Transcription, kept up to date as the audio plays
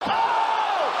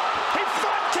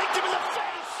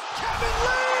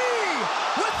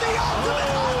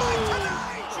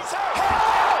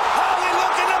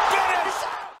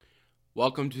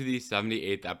Welcome to the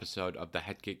 78th episode of the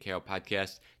Headkick KO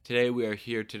podcast. Today we are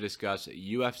here to discuss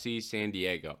UFC San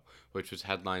Diego, which was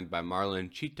headlined by Marlon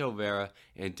Chito Vera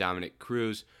and Dominick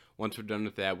Cruz. Once we're done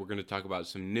with that, we're going to talk about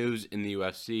some news in the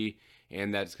UFC,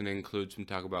 and that's going to include some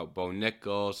talk about Bo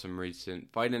Nickal, some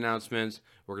recent fight announcements.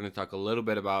 We're going to talk a little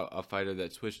bit about a fighter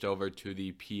that switched over to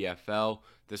the PFL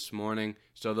this morning.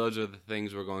 So those are the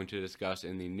things we're going to discuss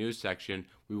in the news section.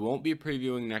 We won't be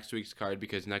previewing next week's card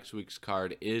because next week's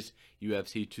card is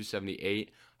UFC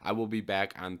 278. I will be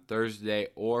back on Thursday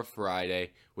or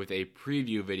Friday with a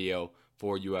preview video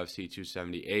for UFC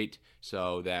 278,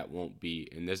 so that won't be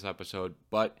in this episode,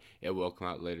 but it will come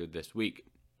out later this week.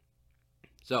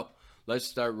 So let's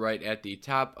start right at the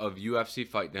top of UFC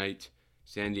Fight Night,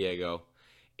 San Diego,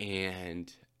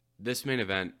 and this main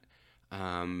event.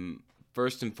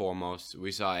 First and foremost,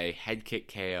 we saw a head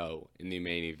kick KO in the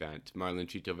main event. Marlon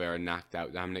Chito Vera knocked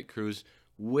out Dominick Cruz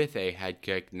with a head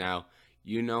kick. Now,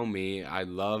 you know me, I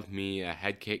love me a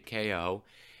head kick KO,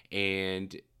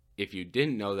 and if you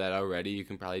didn't know that already, you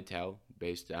can probably tell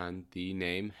based on the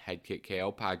name, Head Kick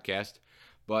KO Podcast.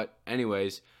 But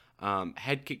anyways,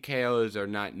 head kick KOs are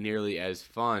not nearly as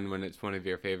fun when it's one of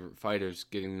your favorite fighters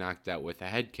getting knocked out with a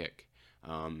head kick.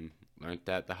 Learned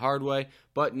that the hard way,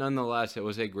 but nonetheless, it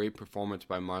was a great performance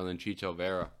by Marlon Chito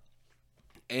Vera.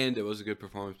 And it was a good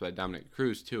performance by Dominick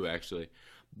Cruz too, actually.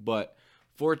 But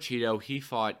for Chito, he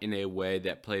fought in a way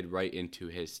that played right into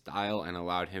his style and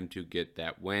allowed him to get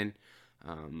that win.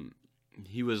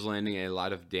 He was landing a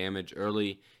lot of damage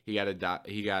early. He got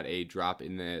a drop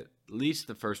in at least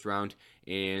the first round,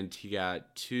 and he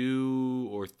got 2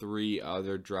 or 3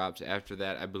 other drops after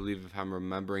that, I believe, if I'm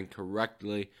remembering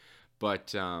correctly.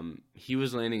 But he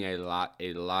was landing a lot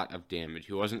of damage.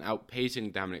 He wasn't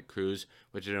outpacing Dominick Cruz,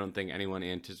 which I don't think anyone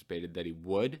anticipated that he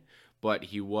would, but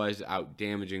he was out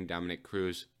damaging Dominick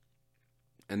Cruz,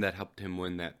 and that helped him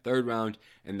win that third round,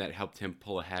 and that helped him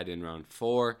pull ahead in round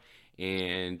 4.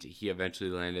 And he eventually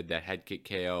landed that head kick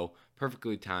KO,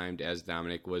 perfectly timed as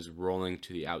Dominick was rolling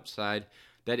to the outside.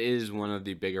 That is one of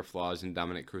the bigger flaws in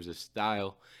Dominick Cruz's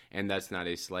style, and that's not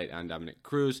a slight on Dominick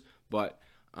Cruz, but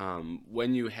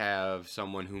when you have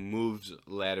someone who moves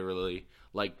laterally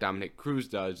like Dominick Cruz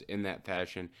does in that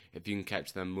fashion, if you can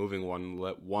catch them moving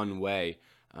one way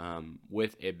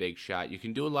with a big shot, you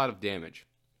can do a lot of damage.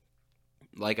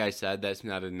 Like I said, that's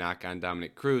not a knock on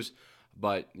Dominick Cruz,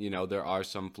 but, there are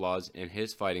some flaws in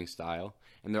his fighting style,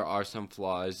 and there are some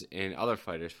flaws in other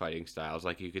fighters' fighting styles.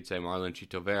 Like you could say Marlon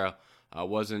Chito Vera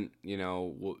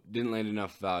didn't land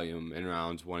enough volume in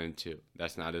rounds 1 and 2.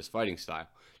 That's not his fighting style.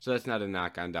 So that's not a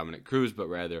knock on Dominick Cruz, but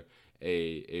rather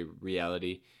a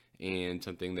reality and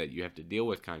something that you have to deal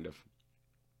with, kind of.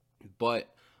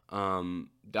 But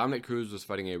Dominick Cruz was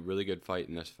fighting a really good fight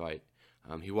in this fight.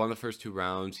 He won the first 2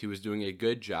 rounds. He was doing a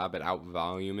good job at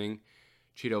out-voluming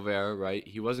Chito Vera, right?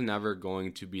 He wasn't ever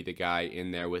going to be the guy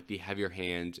in there with the heavier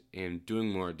hands and doing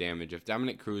more damage. If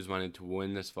Dominick Cruz wanted to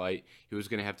win this fight, he was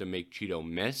going to have to make Chito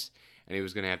miss, and he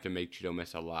was going to have to make Chito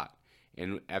miss a lot.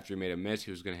 And after he made a miss,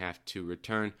 he was going to have to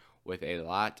return with a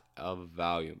lot of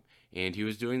volume. And he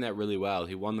was doing that really well.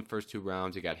 He won the first 2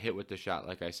 rounds. He got hit with the shot,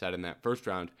 like I said, in that first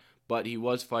round, but he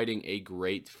was fighting a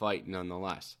great fight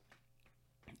nonetheless.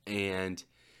 And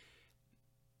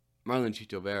Marlon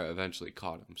Chito Vera eventually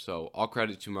caught him. So all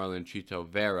credit to Marlon Chito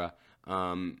Vera.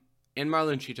 And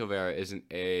Marlon Chito Vera isn't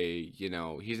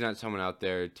he's not someone out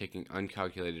there taking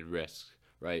uncalculated risks,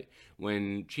 right?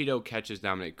 When Chito catches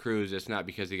Dominick Cruz, it's not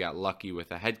because he got lucky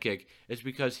with a head kick. It's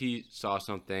because he saw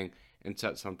something and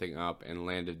set something up and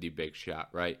landed the big shot,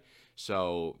 right?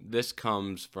 So this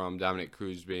comes from Dominick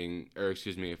Cruz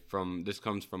this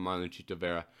comes from Marlon Chito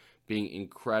Vera being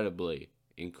incredibly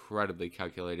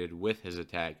calculated with his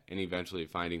attack and eventually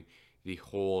finding the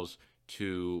holes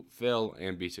to fill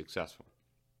and be successful.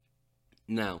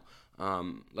 Now,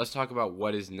 let's talk about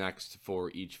what is next for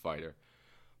each fighter.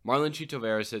 Marlon Chito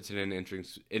Vera sits in an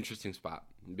interesting spot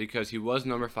because he was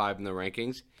number 5 in the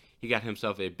rankings. He got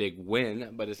himself a big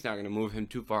win, but it's not going to move him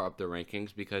too far up the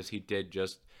rankings because he did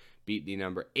just beat the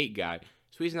number 8 guy.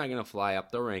 So he's not going to fly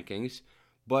up the rankings.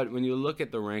 But when you look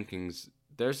at the rankings,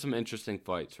 there's some interesting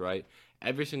fights, right?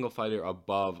 Every single fighter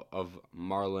above of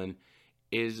Marlon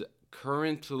is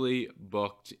currently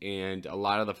booked, and a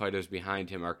lot of the fighters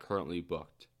behind him are currently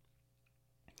booked.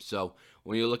 So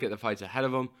when you look at the fights ahead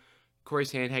of him, Corey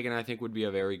Sandhagen, I think, would be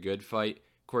a very good fight.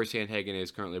 Corey Sandhagen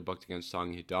is currently booked against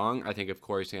Song Yadong. I think if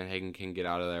Corey Sandhagen can get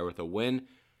out of there with a win,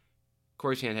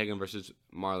 Corey Sandhagen versus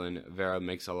Marlon Vera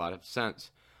makes a lot of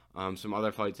sense. Some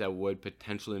other fights that would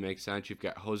potentially make sense, you've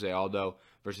got Jose Aldo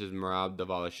versus Merab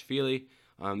Dvalishvili.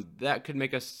 That could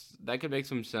make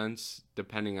some sense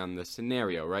depending on the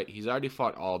scenario, right? He's already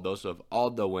fought Aldo, so if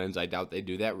Aldo wins, I doubt they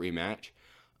do that rematch.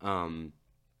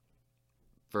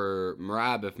 For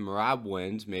Merab, if Merab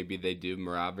wins, maybe they do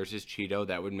Merab versus Cheeto.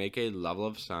 That would make a level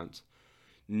of sense.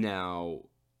 Now,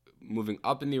 moving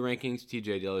up in the rankings,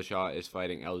 TJ Dillashaw is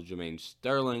fighting Aljamain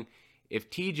Sterling. If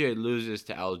TJ loses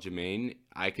to Aljamain,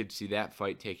 I could see that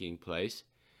fight taking place.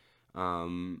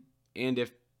 And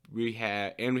we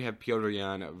have Petr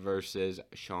Yan versus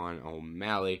Sean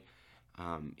O'Malley.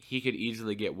 He could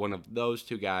easily get one of those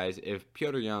two guys. If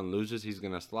Petr Yan loses, he's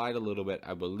going to slide a little bit,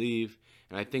 I believe.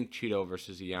 And I think Cheeto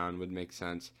versus Yan would make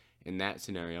sense in that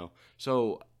scenario.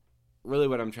 So, really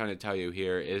what I'm trying to tell you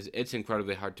here is it's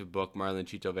incredibly hard to book Marlon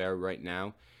Chito Vera right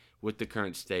now with the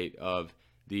current state of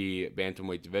the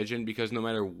bantamweight division, because no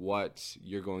matter what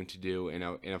you're going to do in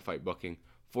a fight booking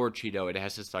for Cheeto, it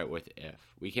has to start with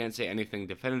if. We can't say anything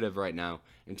definitive right now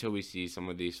until we see some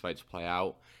of these fights play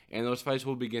out. And those fights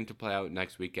will begin to play out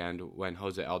next weekend when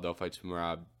Jose Aldo fights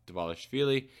Merab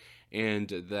Dvalishvili. And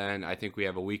then I think we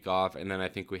have a week off, and then I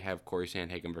think we have Corey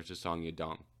Sandhagen versus Song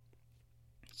Yadong.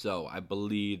 So I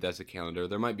believe that's the calendar.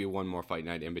 There might be one more fight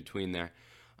night in between there.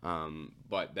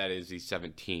 But that is the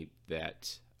 17th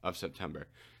of September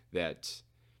that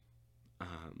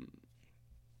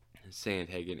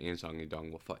Sandhagen and Song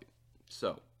Yadong will fight.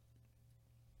 So,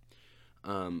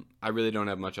 I really don't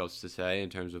have much else to say in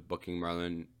terms of booking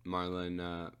Marlon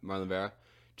Vera,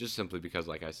 just simply because,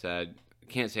 like I said,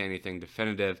 can't say anything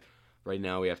definitive. Right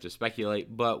now we have to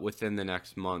speculate, but within the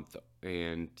next month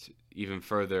and even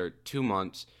further 2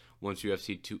 months, once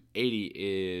UFC 280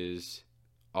 is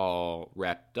all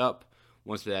wrapped up,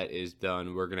 once that is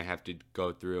done, we're going to have to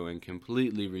go through and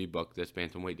completely rebook this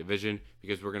bantamweight division,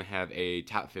 because we're going to have a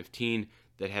top 15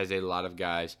 that has a lot of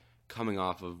guys coming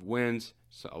off of wins,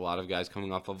 so a lot of guys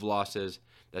coming off of losses.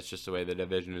 That's just the way the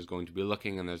division is going to be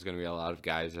looking, and there's going to be a lot of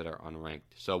guys that are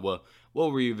unranked. So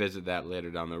we'll revisit that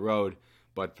later down the road,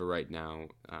 but for right now,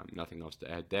 nothing else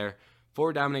to add there.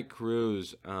 For Dominick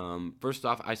Cruz, first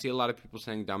off, I see a lot of people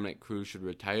saying Dominick Cruz should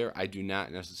retire. I do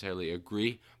not necessarily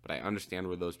agree, but I understand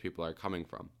where those people are coming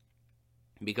from.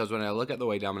 Because when I look at the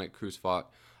way Dominick Cruz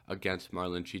fought against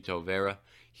Marlon Chito Vera,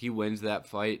 he wins that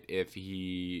fight if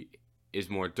he is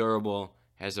more durable,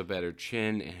 has a better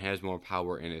chin, and has more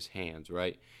power in his hands,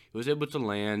 right? He was able to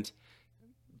land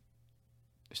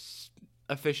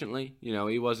efficiently.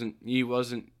 He wasn't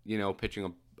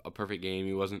pitching a perfect game.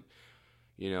 He wasn't,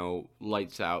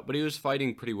 lights out. But he was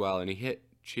fighting pretty well, and he hit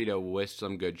Cheeto with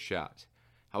some good shots.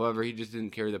 However, he just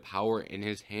didn't carry the power in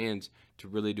his hands to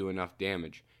really do enough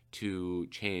damage to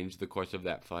change the course of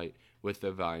that fight with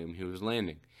the volume he was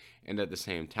landing. And at the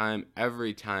same time,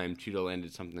 every time Cheeto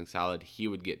landed something solid, he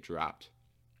would get dropped.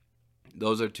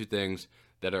 Those are two things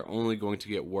that are only going to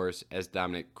get worse as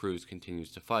Dominick Cruz continues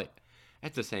to fight.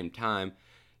 At the same time,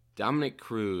 Dominick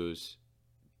Cruz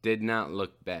did not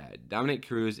look bad. Dominick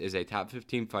Cruz is a top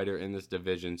 15 fighter in this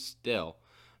division still.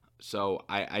 So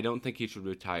I don't think he should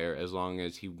retire as long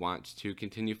as he wants to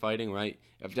continue fighting, right?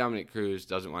 If Dominick Cruz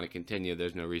doesn't want to continue,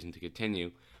 there's no reason to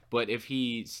continue. But if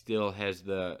he still has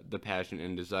the passion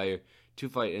and desire to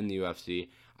fight in the UFC,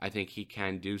 I think he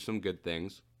can do some good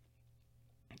things.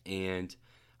 And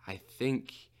I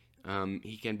think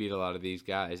he can beat a lot of these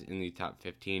guys in the top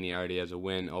 15. He already has a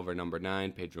win over number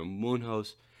 9, Pedro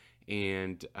Munhoz.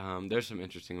 And there's some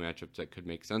interesting matchups that could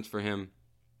make sense for him.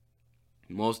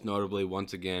 Most notably,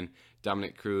 once again,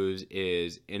 Dominick Cruz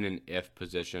is in an if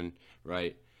position,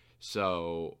 right?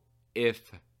 So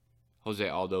if Jose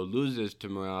Aldo loses to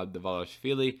Merab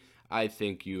Dvalishvili, I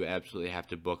think you absolutely have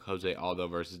to book Jose Aldo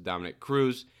versus Dominick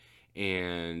Cruz.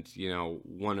 And,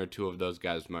 one or two of those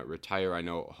guys might retire. I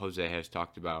know Jose has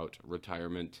talked about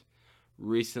retirement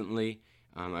recently.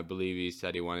 I believe he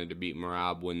said he wanted to beat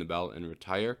Merab, win the belt, and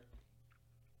retire.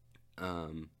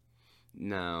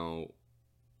 Now,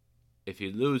 if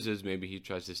he loses, maybe he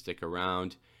tries to stick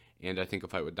around. And I think a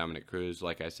fight with Dominick Cruz,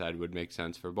 like I said, would make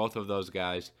sense for both of those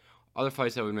guys. Other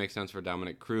fights that would make sense for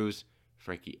Dominick Cruz,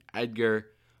 Frankie Edgar.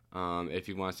 If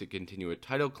he wants to continue a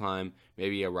title climb,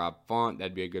 maybe a Rob Font.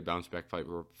 That'd be a good bounce back fight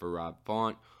for Rob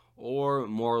Font. Or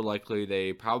more likely,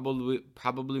 they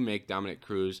probably make Dominick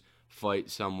Cruz fight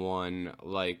someone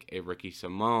like a Ricky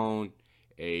Simone,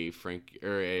 a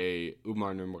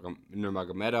Umar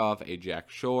Nurmagomedov, a Jack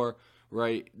Shore,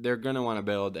 right? They're going to want to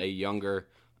build a younger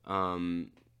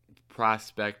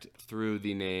prospect through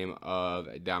the name of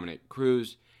Dominick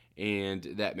Cruz, and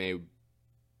that may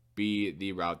be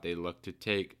the route they look to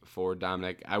take for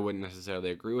Dominick. I wouldn't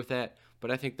necessarily agree with that, but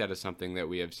I think that is something that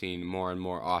we have seen more and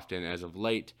more often as of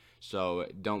late, so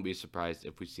don't be surprised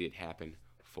if we see it happen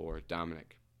for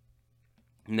Dominick.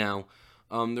 Now,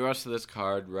 the rest of this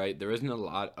card, right, there isn't a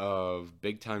lot of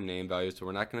big-time name values, so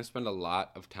we're not going to spend a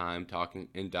lot of time talking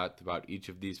in depth about each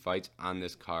of these fights on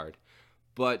this card.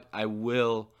 But I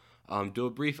will do a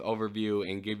brief overview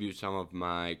and give you some of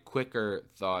my quicker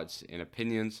thoughts and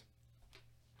opinions.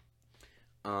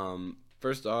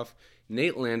 First off,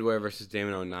 Nate Landwehr versus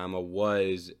Damon Onama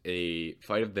was a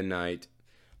fight of the night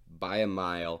by a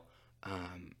mile.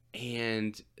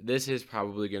 And this is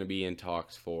probably going to be in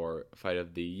talks for fight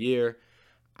of the year.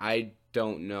 I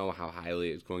don't know how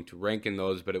highly it's going to rank in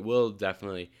those, but it will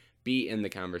definitely be in the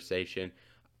conversation.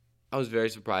 I was very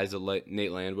surprised that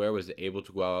Nate Landwehr was able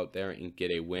to go out there and get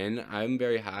a win. I'm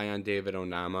very high on David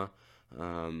Onama.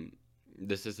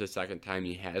 This is the second time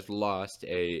he has lost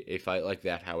a fight like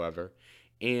that, however.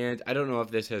 And I don't know if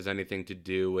this has anything to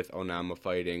do with Onama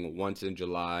fighting once in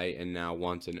July and now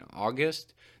once in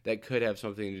August. That could have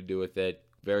something to do with it.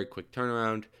 Very quick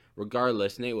turnaround.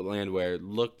 Regardless, Nate Landwehr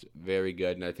looked very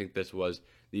good, and I think this was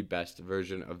the best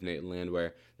version of Nate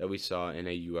Landwehr that we saw in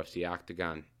a UFC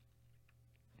octagon.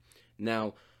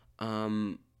 Now,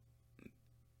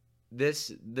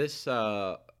 this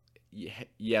Yasmin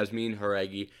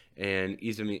Jauregui and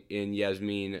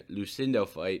Yasmin Lucindo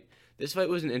fight. This fight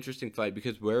was an interesting fight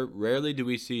because rarely do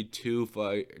we see two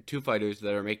fighters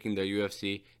that are making their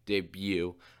UFC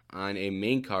debut on a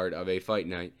main card of a fight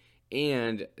night,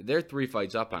 and they're 3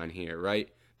 fights up on here, right?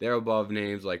 They're above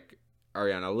names like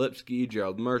Ariane Lipski,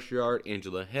 Gerald Meerschaert,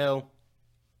 Angela Hill.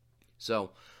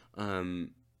 So,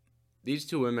 these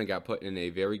 2 women got put in a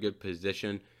very good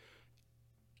position.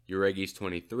 Jauregui's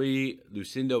 23,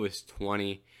 Lucindo is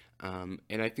 20.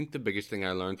 And I think the biggest thing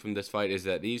I learned from this fight is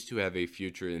that these 2 have a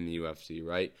future in the UFC,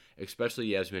 right? Especially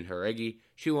Yasmin Jauregui.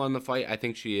 She won the fight. I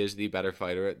think she is the better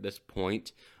fighter at this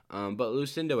point. But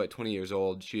Lucindo, at 20 years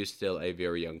old, she is still a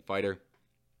very young fighter.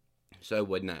 So I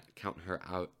would not count her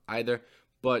out either.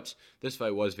 But this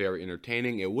fight was very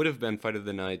entertaining. It would have been fight of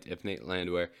the night if Nate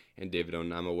Landwehr and David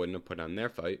Onama wouldn't have put on their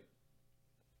fight.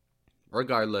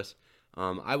 Regardless,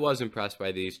 I was impressed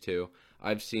by these 2.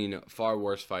 I've seen far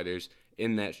worse fighters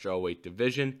in that strawweight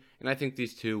division, and I think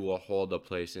these 2 will hold a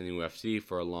place in the UFC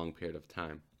for a long period of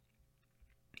time.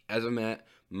 Azamat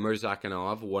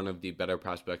Murzakanov, one of the better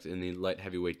prospects in the light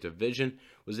heavyweight division,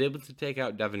 was able to take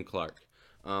out Devin Clark.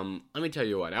 Let me tell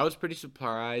you what, I was pretty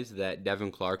surprised that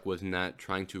Devin Clark was not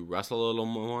trying to wrestle a little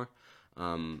more.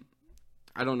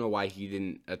 I don't know why he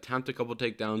didn't attempt a couple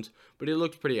takedowns, but he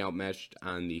looked pretty outmatched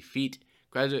on the feet.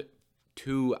 Credit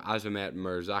to Azamat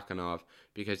Murzakanov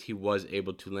because he was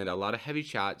able to land a lot of heavy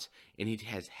shots, and he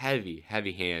has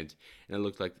heavy hands. And it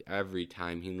looked like every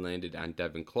time he landed on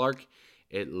Devin Clark,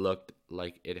 it looked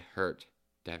like it hurt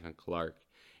Devin Clark.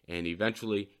 And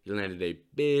eventually, he landed a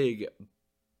big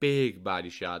body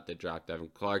shot that dropped Devin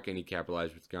Clark, and he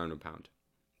capitalized with ground and pound.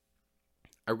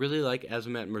 I really like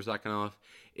Azamat Murzakanov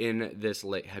in this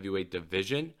light heavyweight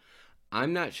division.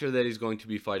 I'm not sure that he's going to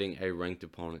be fighting a ranked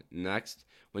opponent next.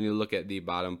 When you look at the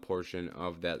bottom portion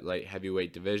of that light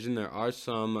heavyweight division, there are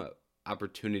some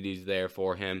opportunities there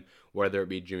for him, whether it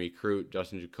be Jimmy Crute,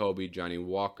 Justin Jacoby, Johnny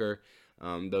Walker.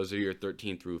 Those are your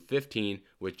 13 through 15,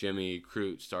 with Jimmy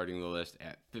Crute starting the list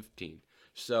at 15.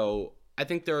 So I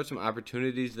think there are some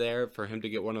opportunities there for him to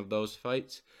get one of those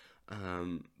fights.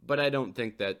 But I don't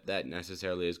think that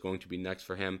necessarily is going to be next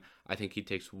for him. I think he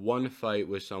takes one fight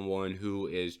with someone who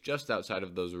is just outside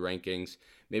of those rankings,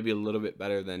 maybe a little bit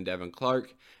better than Devin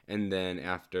Clark, and then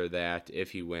after that,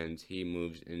 if he wins, he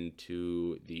moves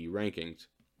into the rankings.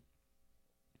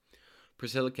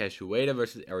 Priscilla Cachoeira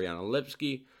versus Ariane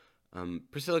Lipski.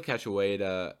 Priscilla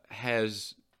Cachoeira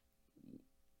has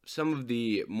some of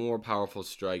the more powerful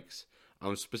strikes,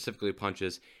 specifically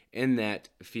punches, in that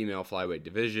female flyweight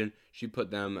division. She put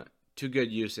them to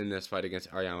good use in this fight against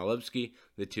Ariane Lipski.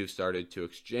 The 2 started to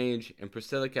exchange, and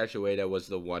Priscilla Cachoeira was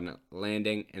the one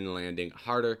landing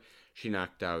harder. She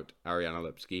knocked out Ariane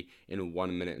Lipski in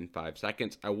 1 minute and 5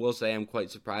 seconds. I will say I'm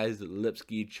quite surprised that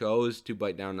Lipski chose to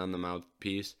bite down on the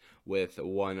mouthpiece with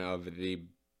one of the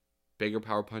bigger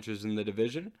power punches in the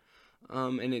division,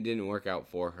 and it didn't work out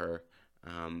for her.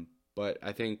 But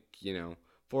I think,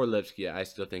 for Lipski, I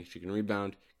still think she can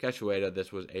rebound. Cachoeira,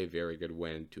 this was a very good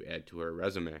win to add to her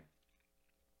resume.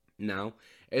 Now,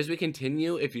 as we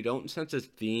continue, if you don't sense a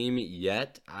theme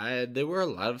yet, there were a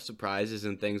lot of surprises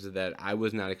and things that I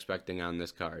was not expecting on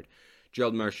this card.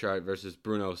 Gerald Meerschaert versus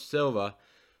Bruno Silva.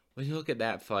 When you look at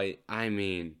that fight, I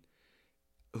mean,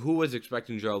 who was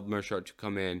expecting Gerald Meerschaert to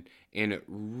come in and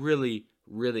really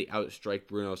outstrike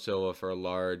Bruno Silva for a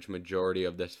large majority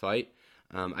of this fight?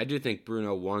 I do think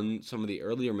Bruno won some of the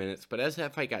earlier minutes, but as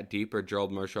that fight got deeper,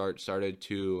 Gerald Meerschaert started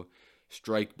to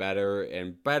strike better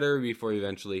and better before he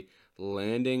eventually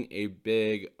landing a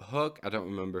big hook. I don't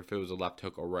remember if it was a left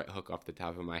hook or right hook off the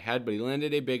top of my head, but he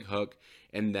landed a big hook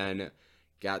and then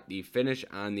got the finish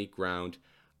on the ground.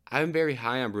 I'm very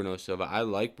high on Bruno Silva. I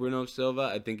like Bruno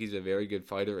Silva. I think he's a very good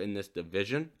fighter in this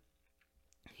division.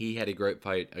 He had a great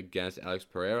fight against Alex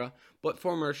Pereira, but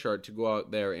for Meerschaert to go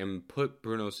out there and put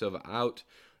Bruno Silva out,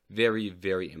 very,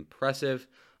 very impressive.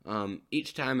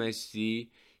 Each time I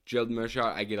see Gerald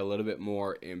Meerschaert, I get a little bit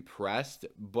more impressed,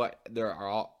 but there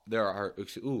are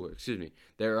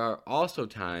also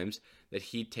times that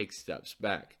he takes steps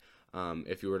back.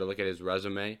 If you were to look at his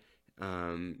resume,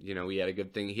 he had a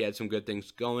good thing. He had some good things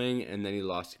going, and then he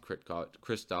lost to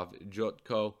Krzysztof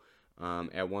Jotko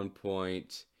at one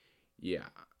point. Yeah.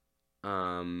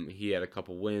 He had a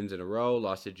couple wins in a row,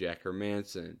 lost to Jack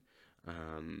Hermansson.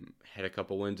 Had a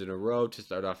couple wins in a row to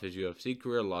start off his UFC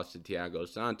career, lost to Thiago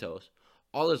Santos.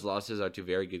 All his losses are to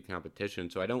very good competition,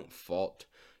 so I don't fault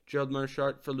Gerald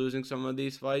Meerschaert for losing some of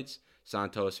these fights.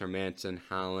 Santos, Hermansson,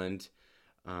 Holland,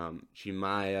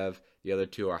 Chimaev. The other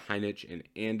two are Heinich and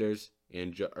Anders,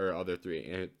 and Jotko.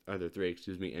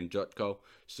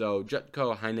 So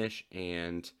Jotko, Heinich,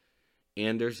 and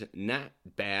Anders, not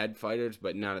bad fighters,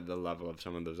 but not at the level of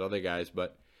some of those other guys.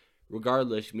 But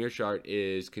regardless, Meerschaert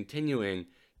is continuing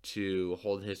to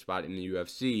hold his spot in the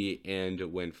UFC and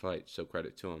win fights, so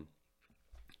credit to him.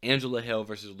 Angela Hill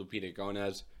versus Lupita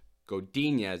Godinez,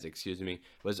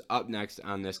 was up next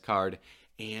on this card,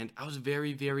 and I was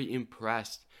very, very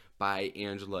impressed by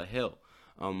Angela Hill.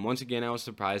 Once again, I was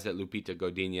surprised that Lupita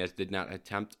Godinez did not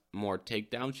attempt more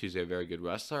takedowns. She's a very good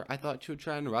wrestler. I thought she would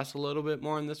try and wrestle a little bit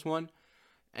more in this one.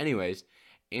 Anyways,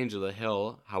 Angela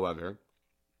Hill, however,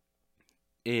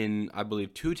 in, I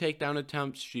believe, 2 takedown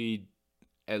attempts, she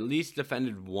at least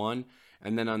defended one,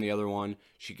 and then on the other one,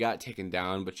 she got taken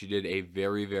down, but she did a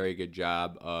very, very good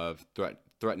job of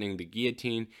threatening the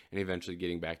guillotine and eventually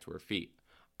getting back to her feet.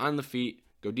 On the feet,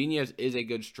 Godinez is a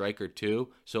good striker too,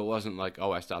 so it wasn't like,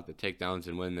 oh, I stopped the takedowns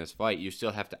and win this fight. You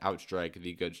still have to outstrike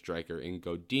the good striker in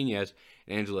Godinez,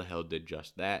 and Angela Hill did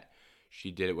just that.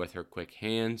 She did it with her quick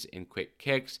hands and quick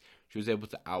kicks. She was able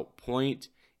to outpoint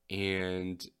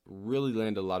and really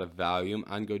land a lot of volume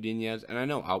on Godinez. And I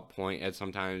know outpoint at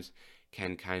sometimes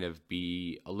can kind of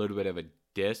be a little bit of a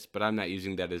diss, but I'm not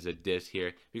using that as a diss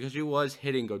here because she was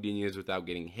hitting Godinez without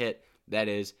getting hit. That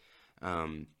is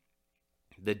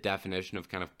the definition of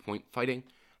kind of point fighting.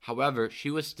 However, she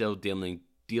was still dealing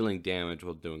damage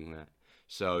while doing that.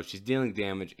 So she's dealing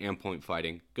damage and point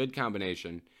fighting. Good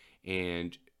combination.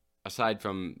 And aside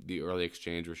from the early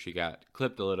exchange where she got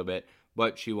clipped a little bit,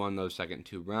 but she won those second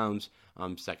 2 rounds.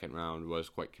 Second round was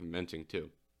quite convincing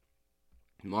too.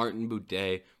 Martin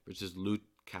Buday versus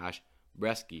Łukasz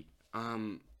Brzeski.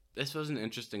 This was an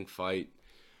interesting fight.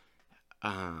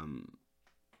 I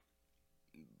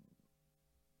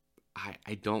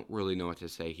don't really know what to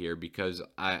say here because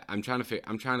I'm trying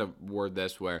to word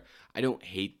this where I don't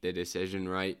hate the decision,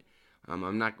 right?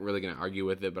 I'm not really going to argue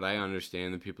with it, but I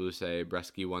understand the people who say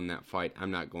Brzeski won that fight.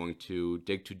 I'm not going to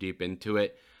dig too deep into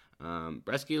it.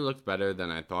 Brzeski looked better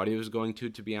than I thought he was going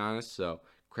to be honest, so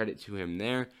credit to him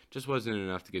there. Just wasn't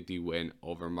enough to get the win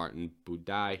over Martin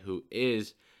Buday, who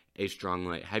is a strong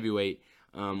light heavyweight.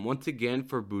 Once again,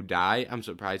 for Buday, I'm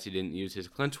surprised he didn't use his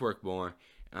clinch work more.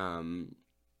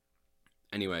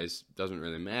 Anyways, doesn't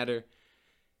really matter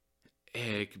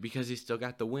because he still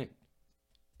got the win.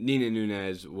 Nina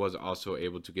Nunes was also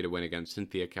able to get a win against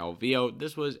Cynthia Calvillo.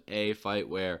 This was a fight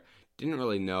where didn't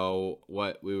really know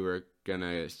what we were going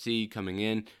to see coming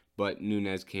in, but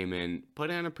Nunes came in,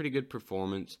 put on a pretty good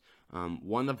performance,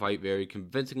 won the fight very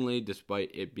convincingly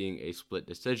despite it being a split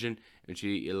decision, and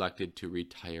she elected to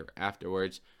retire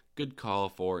afterwards. Good call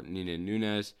for Nina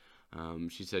Nunes.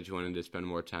 She said she wanted to spend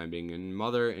more time being a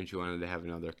mother and she wanted to have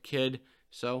another kid,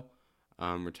 so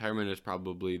retirement is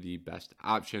probably the best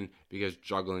option because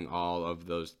juggling all of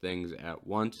those things at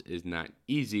once is not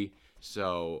easy.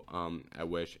 So I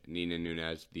wish Nina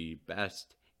Nunes the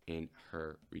best in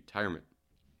her retirement.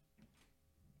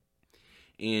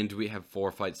 And we have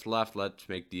 4 fights left. Let's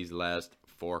make these last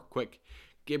 4 quick.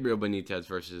 Gabriel Benitez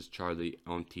versus Charlie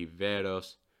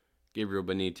Ontiveros. Gabriel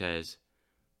Benitez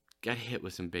got hit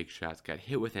with some big shots, got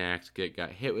hit with an axe kick, got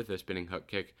hit with a spinning hook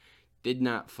kick, did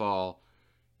not fall,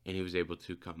 and he was able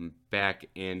to come back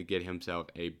and get himself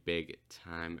a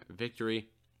big-time victory.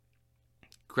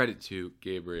 Credit to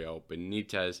Gabriel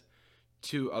Benitez.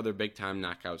 2 other big-time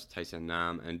knockouts, Tyson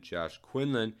Nam and Josh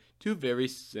Quinlan. 2 very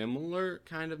similar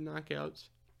kind of knockouts.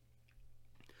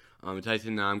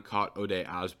 Tyson Nam caught Ode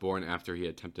Osborne after he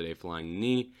attempted a flying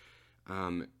knee.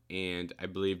 And I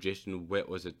believe Jason Witt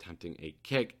was attempting a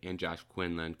kick, and Josh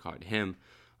Quinlan caught him.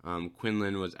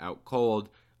 Quinlan was out cold.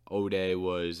 O'Day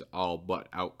was all but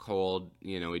out cold.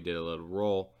 He did a little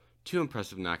roll. 2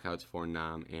 impressive knockouts for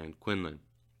Nam and Quinlan.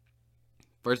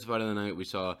 First fight of the night, we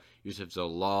saw Youssef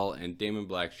Zalal and Damon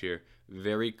Blackshear.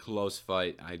 Very close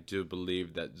fight. I do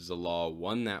believe that Zalal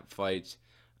won that fight.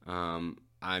 I'm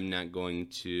not going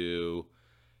to,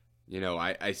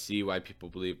 I see why people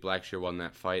believe Blackshear won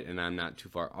that fight, and I'm not too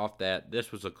far off that.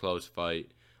 This was a close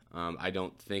fight. I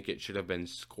don't think it should have been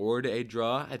scored a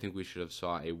draw. I think we should have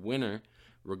saw a winner.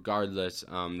 Regardless,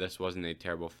 this wasn't a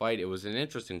terrible fight. It was an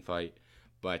interesting fight,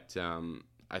 but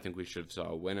I think we should have saw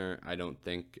a winner. I don't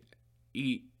think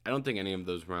any of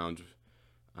those rounds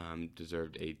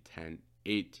deserved a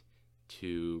 10-8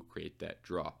 to create that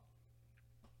draw.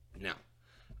 Now,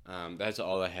 that's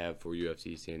all I have for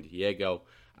UFC San Diego.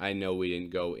 I know we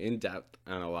didn't go in depth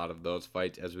on a lot of those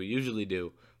fights as we usually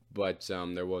do, but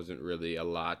there wasn't really a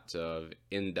lot of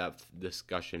in-depth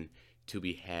discussion to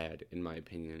be had, in my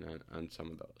opinion, on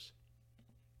some of those.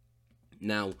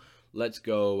 Now, let's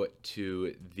go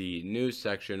to the news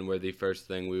section, where the first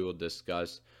thing we will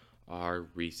discuss are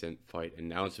recent fight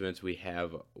announcements. We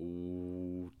have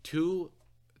 3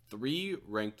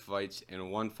 ranked fights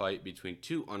and 1 fight between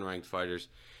 2 unranked fighters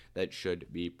that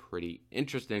should be pretty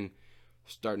interesting.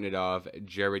 Starting it off,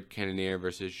 Jared Cannonier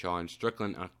versus Sean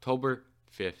Strickland, October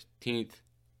 15th.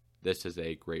 This is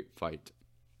a great fight.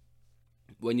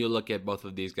 When you look at both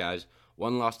of these guys,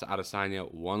 1 loss to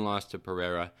Adesanya, 1 loss to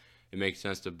Pereira, it makes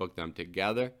sense to book them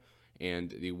together,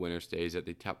 and the winner stays at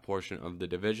the top portion of the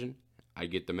division. I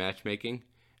get the matchmaking.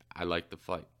 I like the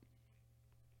fight.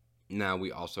 Now,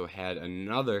 we also had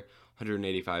another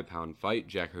 185-pound fight,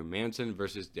 Jack Hermansson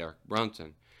versus Derek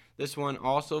Brunson. This one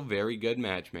also very good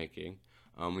matchmaking.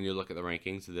 When you look at the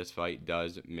rankings, this fight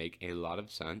does make a lot of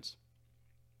sense.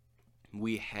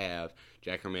 We have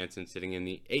Jack Hermansson sitting in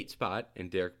the 8th spot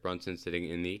and Derek Brunson sitting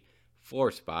in the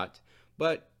 4th spot.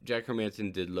 But Jack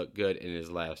Hermansson did look good in his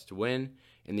last win,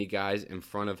 and the guys in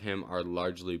front of him are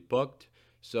largely booked,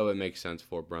 so it makes sense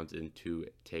for Brunson to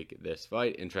take this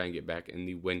fight and try and get back in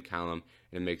the win column,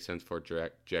 and it makes sense for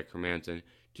Jack Hermansson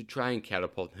to try and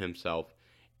catapult himself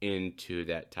into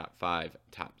that top 5,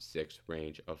 top 6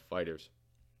 range of fighters.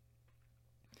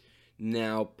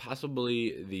 Now,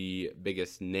 possibly the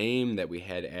biggest name that we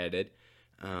had added,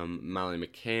 Molly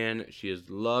McCann. She is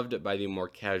loved by the more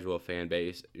casual fan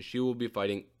base. She will be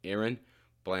fighting Erin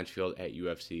Blanchfield at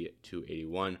UFC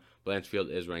 281. Blanchfield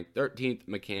is ranked 13th.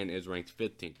 McCann is ranked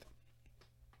 15th.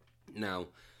 Now,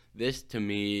 this to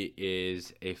me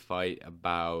is a fight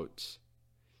about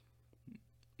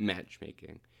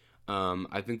matchmaking.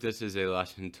 I think this is a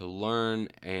lesson to learn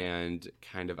and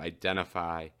kind of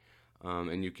identify,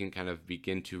 and you can kind of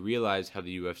begin to realize how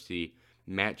the UFC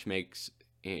matchmakes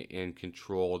and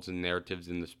controls and narratives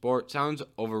in the sport. Sounds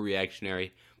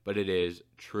overreactionary, but it is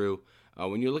true.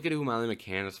 When you look at who Molly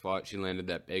McCann has fought, she landed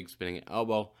that big spinning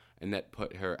elbow, and that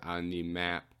put her on the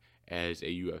map as a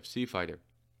UFC fighter.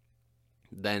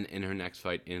 Then in her next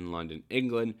fight in London,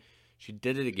 England, she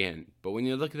did it again. But when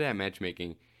you look at that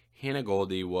matchmaking, Hannah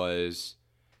Goldie was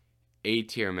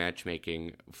A-tier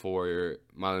matchmaking for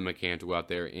Molly McCann to go out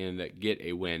there and get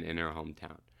a win in her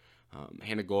hometown.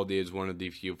 Hannah Goldie is one of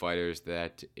the few fighters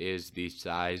that is the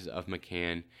size of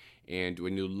McCann, and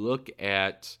when you look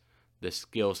at the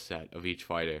skill set of each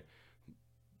fighter,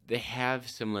 they have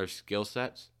similar skill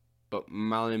sets, but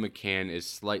Molly McCann is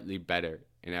slightly better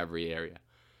in every area.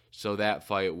 So that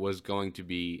fight was going to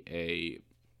be a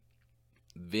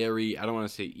very, I don't want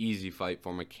to say easy fight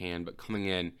for McCann, but coming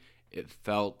in, it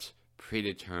felt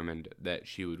predetermined that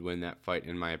she would win that fight,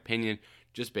 in my opinion,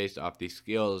 just based off these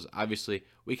skills. Obviously,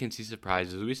 we can see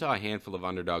surprises. We saw a handful of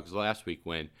underdogs last week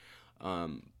win,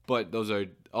 but those are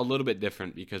a little bit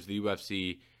different because the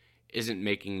UFC isn't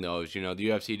making those. The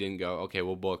UFC didn't go, okay,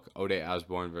 we'll book Ode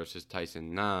Osbourne versus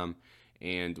Tyson Nam,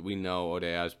 and we know Ode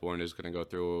Osbourne is going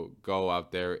to go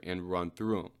out there and run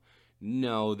through him.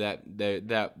 No,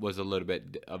 that was a little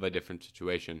bit of a different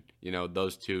situation.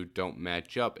 Those two don't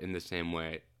match up in the same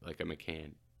way like a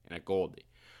McCann and a Goldie.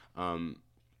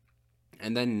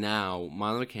 And then now,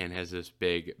 Molly McCann has this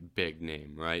big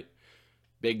name, right?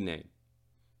 Big name.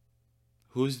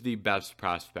 Who's the best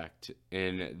prospect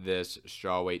in this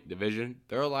strawweight division?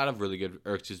 There are a lot of really good,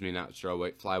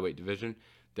 flyweight division.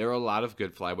 There are a lot of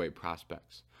good flyweight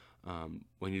prospects.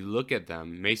 When you look at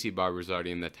them, Macy Barber's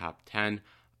already in the top 10.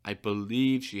 I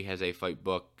believe she has a fight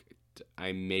booked.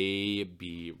 I may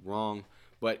be wrong,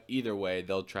 but either way,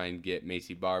 they'll try and get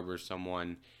Macy Barber,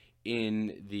 someone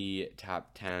in the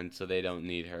top 10, so they don't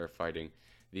need her fighting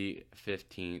the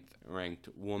 15th ranked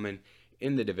woman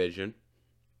in the division.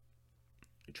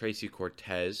 Tracy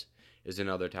Cortez is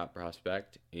another top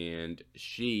prospect, and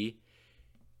she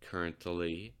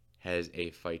currently has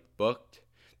a fight booked.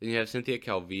 Then you have Cynthia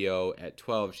Calvillo at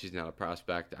 12. She's not a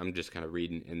prospect. I'm just kind of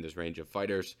reading in this range of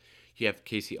fighters. You have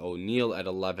Casey O'Neill at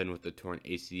 11 with the torn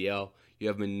ACL. You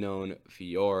have Manon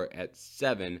Fiorot at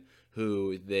 7,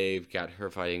 who they've got her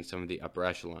fighting some of the upper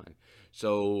echelon.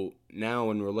 So now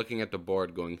when we're looking at the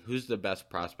board going, who's the best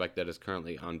prospect that is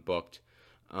currently unbooked?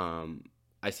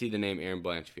 I see the name Erin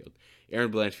Blanchfield.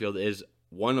 Erin Blanchfield is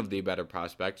one of the better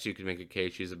prospects. You can make a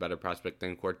case she's a better prospect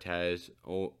than Cortez,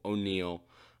 O'Neill,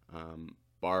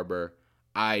 Barber.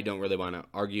 I don't really want to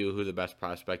argue who the best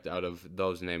prospect out of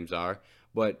those names are,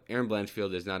 but Erin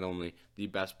Blanchfield is not only the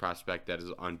best prospect that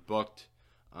is unbooked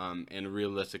and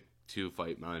realistic to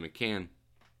fight Molly McCann,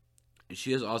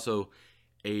 she is also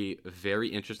a very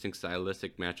interesting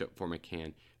stylistic matchup for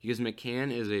McCann, because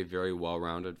McCann is a very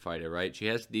well-rounded fighter, right? She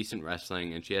has decent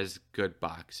wrestling and she has good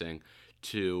boxing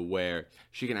to where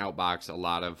she can outbox a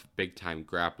lot of big-time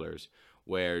grapplers,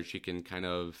 where she can kind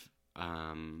of,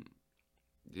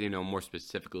 more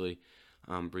specifically,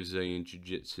 Brazilian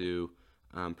Jiu-Jitsu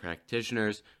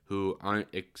practitioners who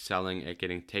aren't excelling at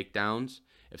getting takedowns.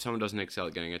 If someone doesn't excel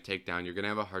at getting a takedown, you're going to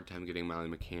have a hard time getting Molly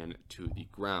McCann to the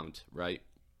ground, right?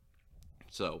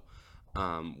 So,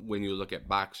 when you look at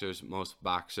boxers, most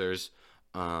boxers,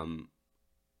 Molly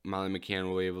McCann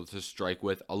will be able to strike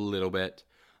with a little bit,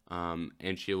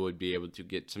 and she would be able to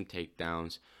get some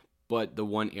takedowns. But the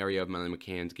one area of Molly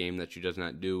McCann's game that she does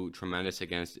not do tremendous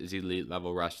against is elite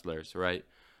level wrestlers, right?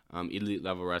 Elite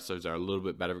level wrestlers are a little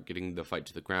bit better at getting the fight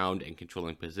to the ground and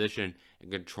controlling position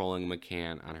and controlling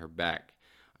McCann on her back.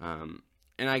 And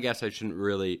I guess I shouldn't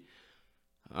really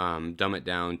dumb it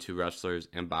down to wrestlers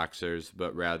and boxers,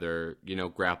 but rather,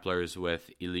 grapplers with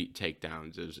elite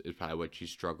takedowns is probably what she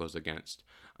struggles against.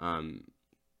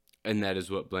 And that is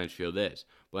what Blanchfield is.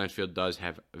 Blanchfield does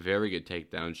have very good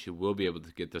takedowns. She will be able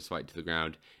to get this fight to the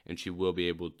ground, and she will be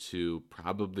able to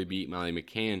probably beat Molly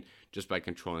McCann just by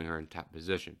controlling her in top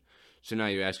position. So now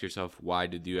you ask yourself, why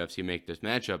did the UFC make this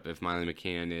matchup if Molly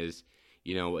McCann is,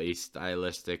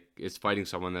 is fighting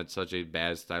someone that's such a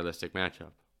bad stylistic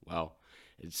matchup? Well,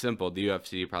 it's simple. The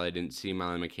UFC probably didn't see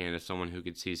Molly McCann as someone who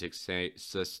could see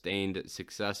sustained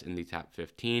success in the top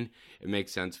 15. It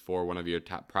makes sense for one of your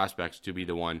top prospects to be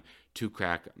the one to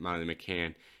crack Molly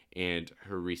McCann and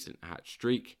her recent hot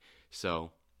streak.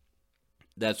 So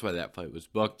that's why that fight was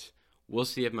booked. We'll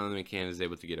see if Molly McCann is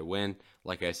able to get a win.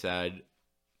 Like I said,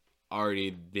 already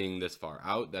being this far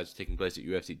out, that's taking place at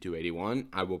UFC 281.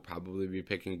 I will probably be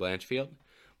picking Blanchfield,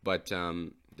 but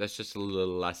that's just a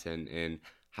little lesson in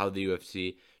how the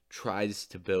UFC tries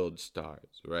to build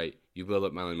stars, right? You build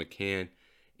up Molly McCann,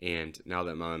 and now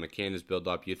that Molly McCann is built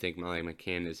up, you think Molly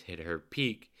McCann has hit her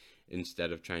peak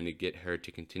instead of trying to get her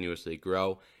to continuously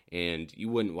grow. And you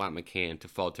wouldn't want McCann to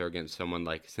falter against someone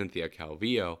like Cynthia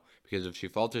Calvillo, because if she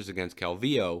falters against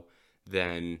Calvillo,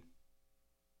 then,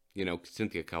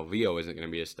 Cynthia Calvillo isn't going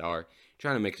to be a star. You're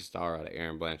trying to make a star out of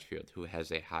Erin Blanchfield, who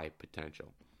has a high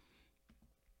potential.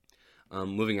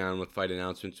 Moving on with fight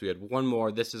announcements, we had one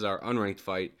more. This is our unranked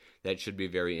fight that should be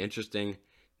very interesting.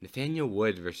 Nathaniel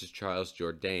Wood versus Charles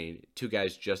Jourdain, two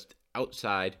guys just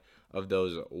outside of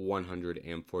those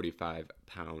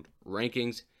 145-pound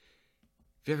rankings.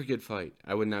 Very good fight.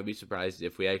 I would not be surprised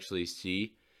if we actually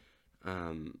see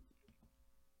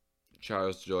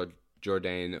Charles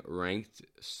Jourdain ranked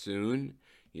soon.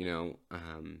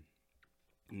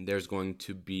 There's going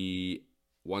to be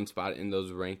one spot in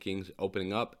those rankings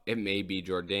opening up. It may be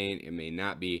Jourdain, it may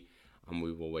not be.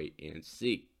 We will wait and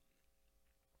see.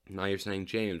 Now you're saying,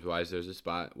 James, why is there a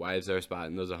spot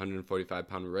in those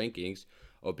 145-pound rankings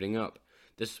opening up?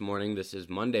 This is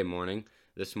Monday morning.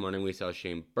 This morning we saw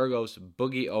Shane Burgos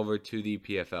boogie over to the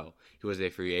PFL. He was a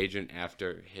free agent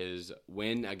after his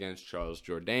win against Charles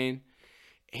Jourdain,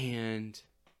 and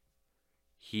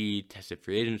he tested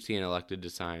free agency and elected to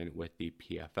sign with the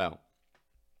PFL.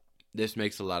 This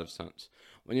makes a lot of sense.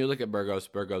 When you look at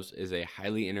Burgos is a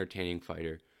highly entertaining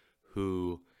fighter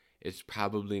who is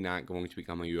probably not going to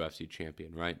become a UFC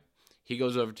champion, right? He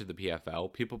goes over to the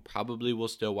PFL. People probably will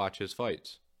still watch his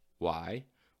fights. Why?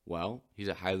 Well, he's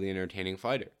a highly entertaining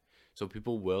fighter. So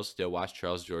people will still watch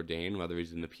Charles Jourdain, whether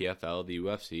he's in the PFL, the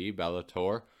UFC,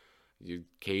 Bellator,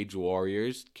 Cage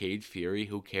Warriors, Cage Fury,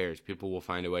 who cares? People will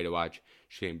find a way to watch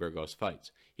Shane Burgos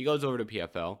fights. He goes over to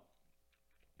PFL.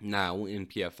 Now, in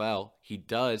PFL, he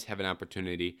does have an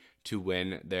opportunity to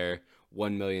win their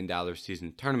 $1 million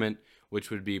season tournament,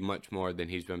 which would be much more than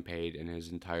he's been paid in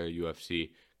his entire UFC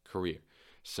career.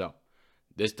 So,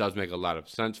 this does make a lot of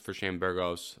sense for Shane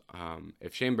Burgos.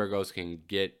 If Shane Burgos can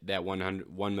get that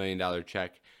 $1 million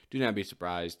check, do not be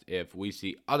surprised if we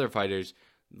see other fighters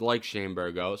like Shane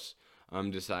Burgos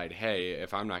decide, hey,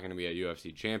 if I'm not going to be a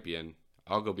UFC champion,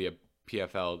 I'll go be a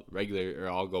PFL regular, or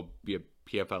I'll go be a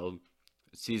PFL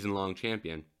season-long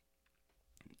champion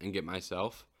and get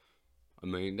myself $1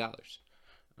 million.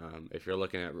 If you're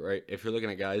looking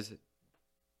at guys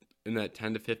in that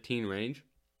 10 to 15 range,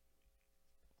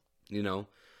 I don't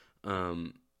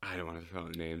want to throw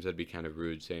out names. That'd be kind of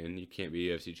rude saying you can't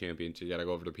be a UFC champion, so you got to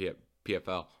go over to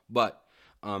PFL. But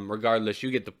regardless,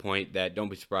 you get the point that don't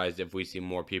be surprised if we see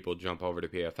more people jump over to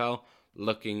PFL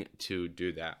looking to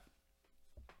do that.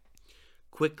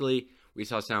 Quickly, we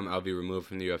saw Sam Alvey removed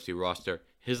from the UFC roster.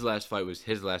 His last fight was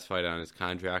his last fight on his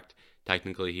contract.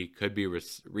 Technically, he could be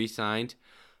re-signed.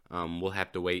 We'll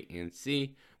have to wait and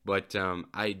see. But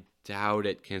I doubt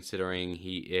it, considering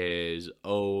he is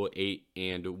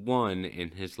 0-8-1 in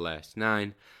his last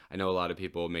 9. I know a lot of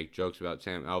people make jokes about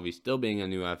Sam Alvey still being in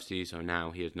the UFC, so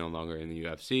now he is no longer in the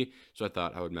UFC. So I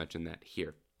thought I would mention that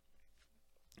here.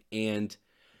 And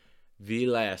the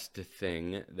last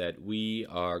thing that we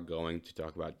are going to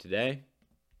talk about today,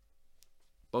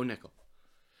 Bo Nickal.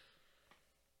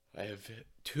 I have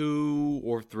 2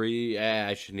 or 3,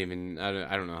 I don't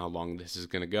know how long this is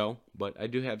going to go, but I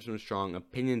do have some strong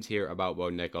opinions here about Bo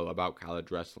Nickal, about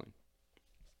college wrestling.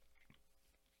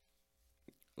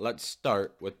 Let's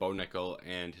start with Bo Nickal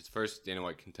and his first Dana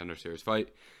White Contender Series fight.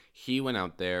 He went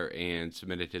out there and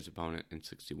submitted his opponent in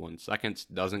 61 seconds,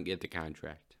 doesn't get the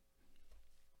contract.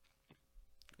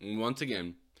 Once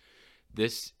again,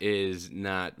 this is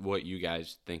not what you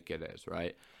guys think it is,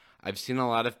 right? I've seen a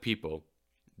lot of people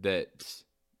that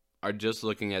are just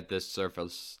looking at this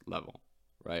surface level,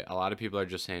 right? A lot of people are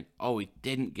just saying, oh, he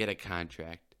didn't get a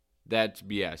contract. That's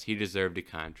BS. He deserved a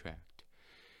contract.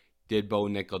 Did Bo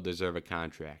Nickal deserve a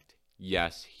contract?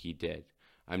 Yes, he did.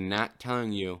 I'm not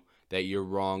telling you that you're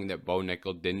wrong, that Bo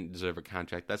Nickal didn't deserve a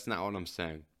contract. That's not what I'm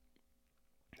saying.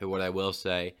 But what I will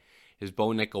say is Bo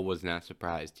Nickal was not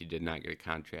surprised he did not get a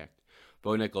contract.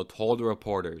 Bo Nickal told the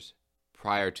reporters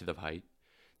prior to the fight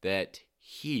that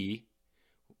he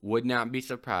would not be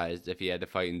surprised if he had to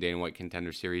fight in Dana White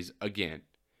Contender Series again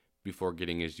before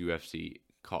getting his UFC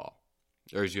call,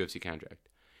 or his UFC contract.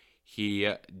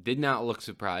 He did not look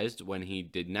surprised when he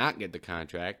did not get the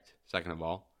contract, second of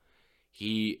all.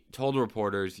 He told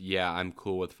reporters, yeah, I'm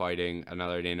cool with fighting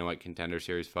another Dana White Contender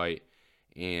Series fight.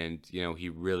 And, he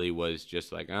really was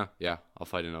just like, yeah, I'll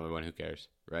fight another one, who cares,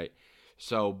 right?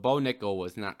 So Bo Nickal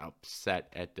was not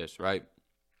upset at this, right?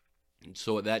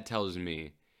 So what that tells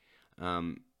me,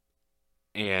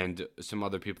 and some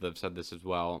other people have said this as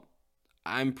well,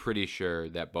 I'm pretty sure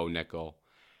that Bo Nickal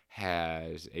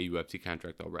has a UFC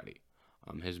contract already.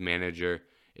 His manager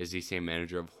is the same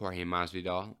manager of Jorge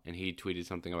Masvidal, and he tweeted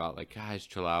something about, like, guys,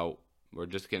 chill out. We're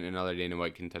just getting another Dana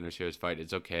White Contender Series fight.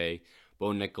 It's okay. Bo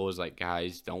Nickal was like,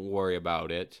 guys, don't worry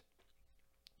about it.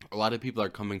 A lot of people are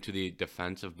coming to the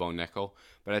defense of Bo Nickal,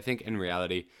 but I think in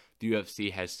reality, the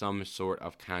UFC has some sort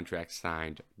of contract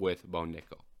signed with Bo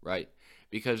Nickal, right?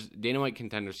 Because Dana White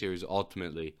Contender Series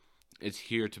ultimately is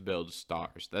here to build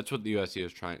stars. That's what the UFC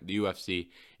is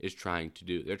trying to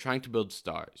do. They're trying to build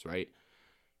stars, right?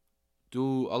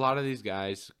 Do a lot of these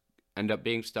guys end up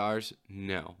being stars?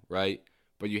 No, right?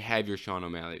 But you have your Sean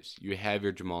O'Malley's, you have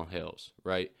your Jamal Hills,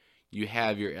 right? You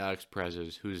have your Alex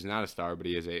Perez's, who's not a star, but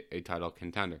he is a title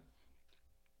contender.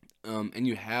 And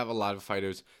you have a lot of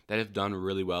fighters that have done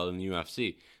really well in the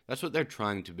UFC. That's what they're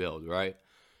trying to build, right?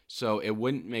 So it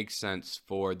wouldn't make sense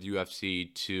for the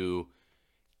UFC to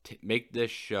make this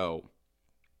show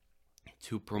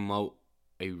to promote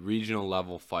a regional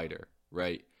level fighter,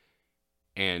 right?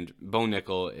 And Bo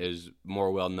Nickal is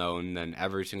more well known than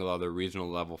every single other regional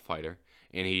level fighter.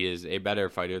 And he is a better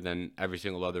fighter than every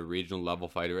single other regional level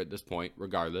fighter at this point,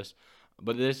 regardless.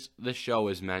 But this show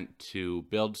is meant to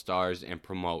build stars and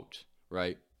promote,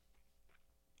 right?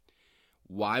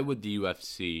 Why would the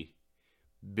UFC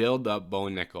build up Bo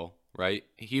Nickal, right?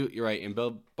 You're right, and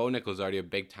Bo Nickal is already a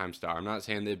big-time star. I'm not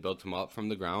saying they built him up from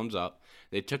the grounds up.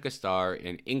 They took a star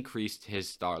and increased his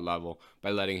star level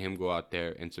by letting him go out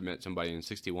there and submit somebody in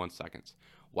 61 seconds.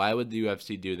 Why would the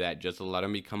UFC do that just to let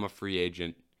him become a free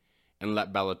agent and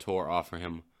let Bellator offer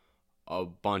him a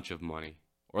bunch of money,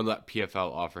 or let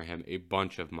PFL offer him a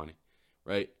bunch of money,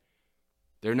 right?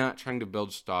 They're not trying to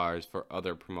build stars for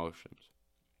other promotions.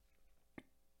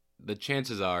 The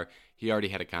chances are he already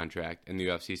had a contract, and the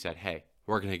UFC said, hey,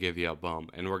 we're going to give you a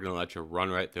bum, and we're going to let you run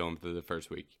right through him through the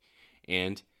first week.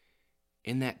 And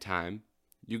in that time,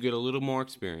 you get a little more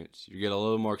experience. You get a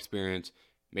little more experience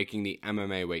making the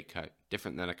MMA weight cut,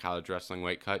 different than a college wrestling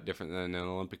weight cut, different than an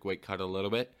Olympic weight cut a little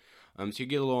bit. So you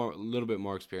get a little bit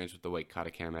more experience with the weight cut.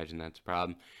 I can't imagine that's a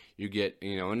problem. You get,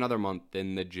 another month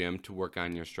in the gym to work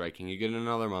on your striking. You get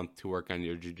another month to work on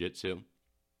your jiu-jitsu.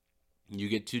 You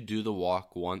get to do the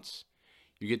walk once.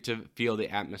 You get to feel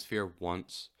the atmosphere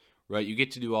once, right? You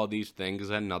get to do all these things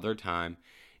another time,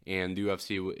 and the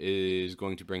UFC is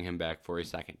going to bring him back for a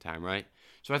second time, right?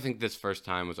 So I think this first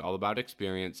time was all about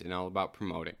experience and all about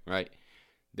promoting, right?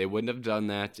 They wouldn't have done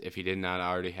that if he did not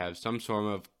already have some form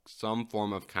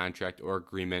of contract or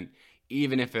agreement,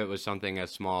 even if it was something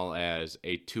as small as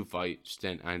a 2-fight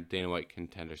stint on Dana White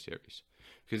Contender Series.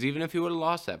 Because even if he would have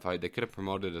lost that fight, they could have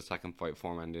promoted a second fight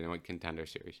for him on Dana White Contender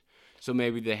Series. So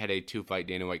maybe they had a 2-fight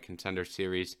Dana White Contender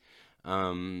Series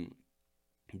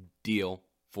deal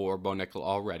for Bo Nickel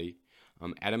already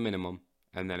at a minimum.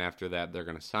 And then after that, they're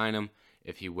going to sign him.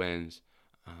 If he wins,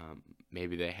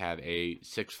 maybe they have a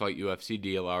 6-fight UFC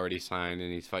deal already signed,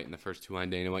 and he's fighting the first 2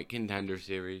 on Dana White Contender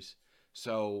Series.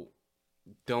 So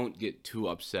don't get too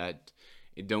upset.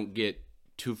 Don't get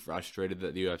too frustrated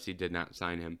that the UFC did not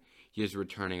sign him. He is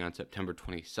returning on September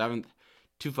 27th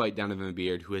to fight Donovan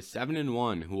Beard, who is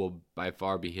 7-1, who will by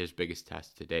far be his biggest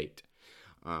test to date.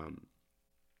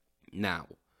 Now,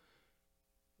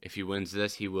 if he wins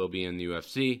this, he will be in the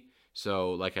UFC.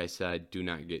 So, like I said, do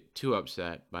not get too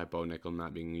upset by Bo Nickel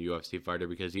not being a UFC fighter,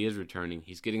 because he is returning.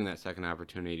 He's getting that second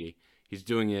opportunity. He's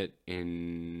doing it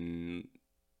in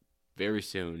very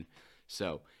soon.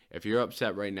 So, if you're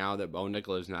upset right now that Bo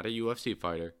Nickel is not a UFC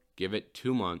fighter, give it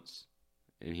 2 months,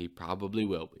 and he probably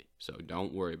will be. So,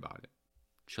 don't worry about it.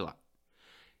 Chill out.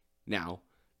 Now,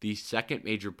 the second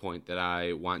major point that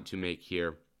I want to make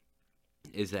here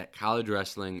is that college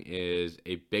wrestling is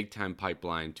a big-time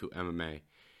pipeline to MMA.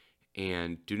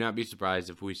 And do not be surprised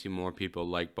if we see more people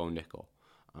like Bo Nickel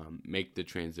make the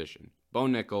transition. Bo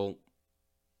Nickel,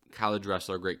 college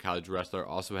wrestler, great college wrestler,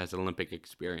 also has Olympic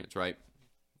experience, right?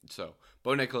 So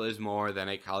Bo Nickel is more than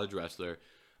a college wrestler.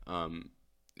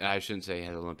 I shouldn't say he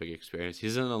has Olympic experience.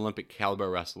 He's an Olympic caliber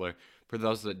wrestler. For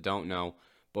those that don't know,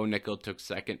 Bo Nickel took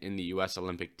second in the U.S.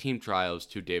 Olympic team trials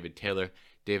to David Taylor.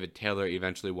 David Taylor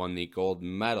eventually won the gold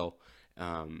medal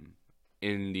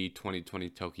in the 2020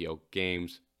 Tokyo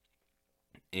Games.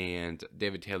 And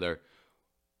David Taylor,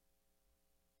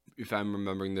 if I'm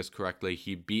remembering this correctly,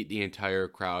 he beat the entire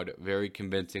crowd very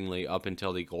convincingly up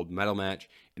until the gold medal match.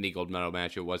 In the gold medal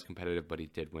match, it was competitive, but he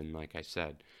did win, like I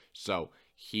said. So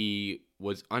he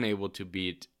was unable to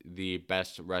beat the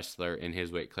best wrestler in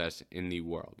his weight class in the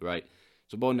world, right?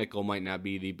 So Bo Nickel might not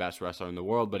be the best wrestler in the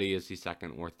world, but he is the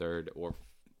second or third, or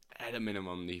at a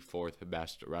minimum, the fourth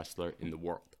best wrestler in the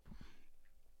world.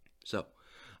 So,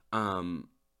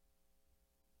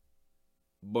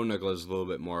 Bo Nickel is a little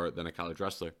bit more than a college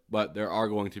wrestler, but there are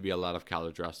going to be a lot of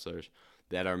college wrestlers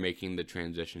that are making the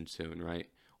transition soon, right?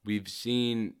 We've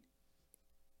seen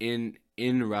in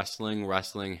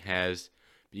wrestling has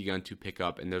begun to pick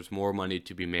up, and there's more money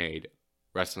to be made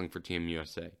wrestling for Team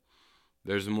USA.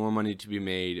 There's more money to be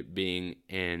made being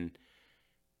a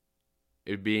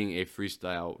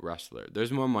freestyle wrestler.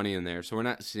 There's more money in there, so we're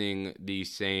not seeing the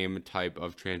same type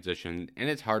of transition, and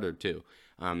it's harder too.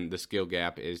 The skill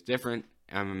gap is different.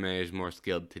 MMA is more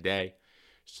skilled today,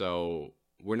 so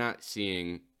we're not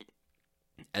seeing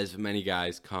as many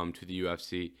guys come to the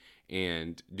UFC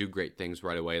and do great things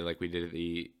right away like we did at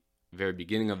the very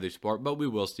beginning of the sport, but we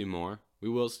will see more.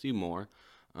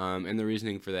 And the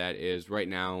reasoning for that is right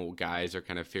now guys are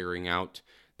kind of figuring out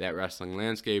that wrestling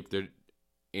landscape,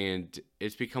 and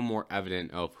it's become more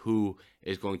evident of who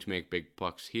is going to make big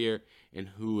bucks here and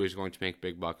who is going to make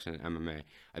big bucks in MMA.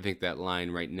 I think that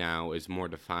line right now is more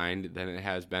defined than it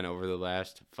has been over the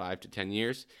last 5 to 10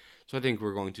 years. So I think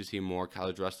we're going to see more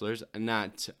college wrestlers, and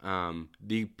not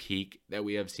the peak that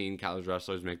we have seen college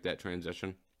wrestlers make that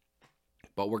transition,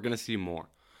 but we're going to see more.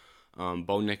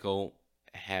 Bo Nickel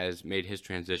has made his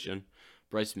transition.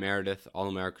 Bryce Meredith,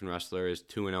 All-American wrestler, is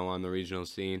 2-0 on the regional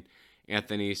scene.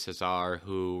 Anthony Cesar,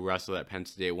 who wrestled at Penn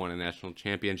State, won a national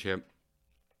championship.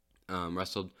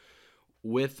 Wrestled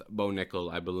with Bo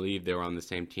Nickel. I believe they were on the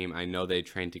same team. I know they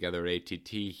trained together at ATT.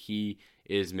 He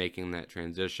is making that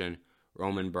transition.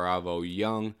 Roman Bravo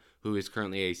Young, who is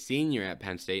currently a senior at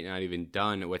Penn State, not even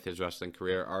done with his wrestling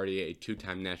career, already a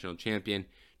 2-time national champion,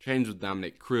 trains with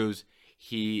Dominic Cruz.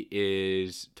 He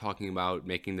is talking about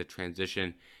making the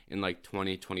transition in like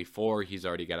 2024. He's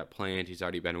already got it planned. He's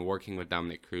already been working with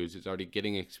Dominic Cruz. He's already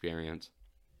getting experience.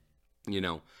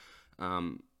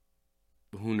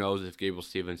 Who knows if Gable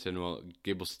Stevenson will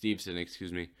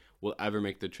ever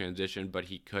make the transition, but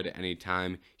he could at any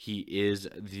time. He is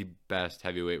the best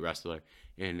heavyweight wrestler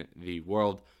in the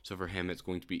world, so for him it's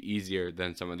going to be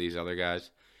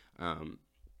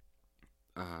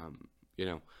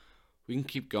we can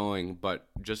keep going, but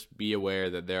just be aware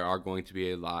that there are going to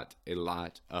be a lot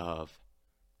of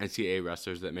NCAA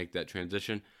wrestlers that make that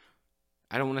transition.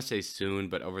 I don't want to say soon,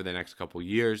 but over the next couple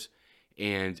years.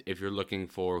 And if you're looking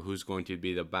for who's going to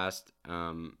be the best,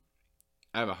 I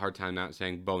have a hard time not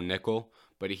saying Bo Nickel,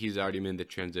 but he's already made the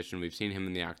transition. We've seen him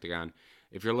in the octagon.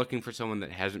 If you're looking for someone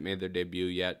that hasn't made their debut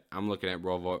yet, I'm looking at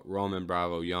Roman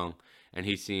Bravo Young, and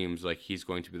he seems like he's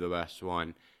going to be the best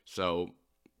one. So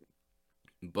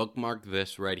bookmark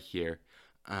this right here.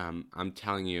 I'm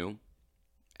telling you,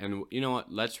 and you know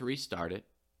what? Let's restart it,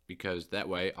 because that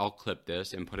way I'll clip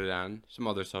this and put it on some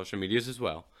other social medias as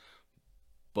well.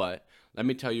 But let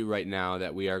me tell you right now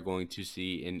that we are going to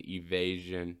see an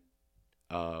invasion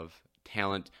of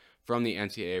talent from the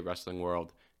NCAA wrestling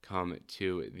world come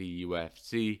to the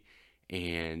UFC,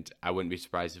 and I wouldn't be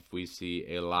surprised if we see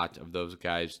a lot of those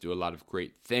guys do a lot of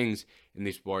great things in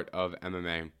the sport of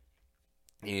MMA.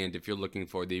 And if you're looking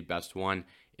for the best one,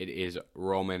 it is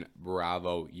Roman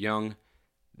Bravo Young.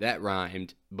 That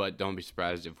rhymed, but don't be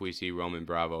surprised if we see Roman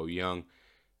Bravo Young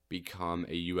become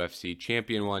a UFC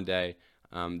champion one day.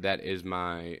 That is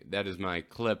my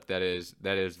clip. That is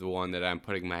the one that I'm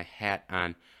putting my hat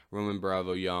on. Roman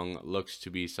Bravo Young looks to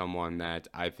be someone that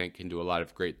I think can do a lot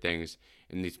of great things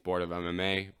in the sport of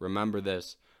MMA. Remember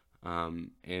this, and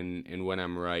when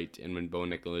I'm right, and when Bo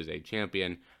Nickel is a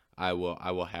champion, I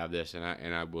will have this, and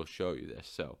I will show you this.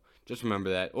 So just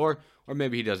remember that, or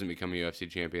maybe he doesn't become a UFC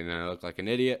champion, and I look like an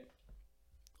idiot.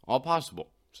 All possible.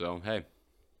 So hey,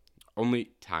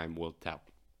 only time will tell.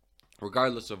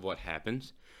 Regardless of what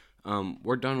happens,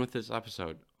 we're done with this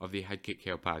episode of the Headkick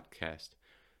KO podcast.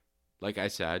 Like I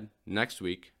said,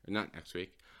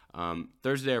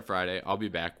 Thursday or Friday, I'll be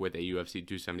back with a UFC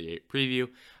 278 preview.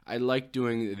 I like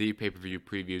doing the pay-per-view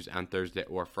previews on Thursday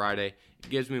or Friday. It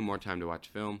gives me more time to watch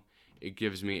film. It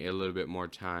gives me a little bit more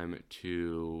time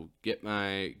to get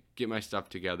my stuff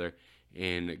together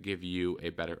and give you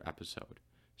a better episode.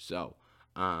 So,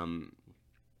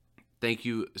 thank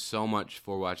you so much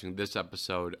for watching this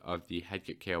episode of the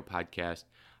Headkick KO podcast.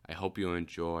 I hope you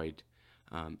enjoyed,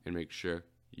 and make sure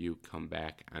you come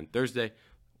back on Thursday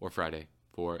or Friday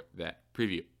for that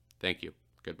preview. Thank you.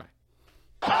 Goodbye.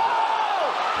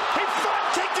 Oh! He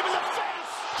front kicked him in the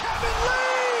face! Kevin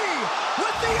Lee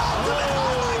with the ultimate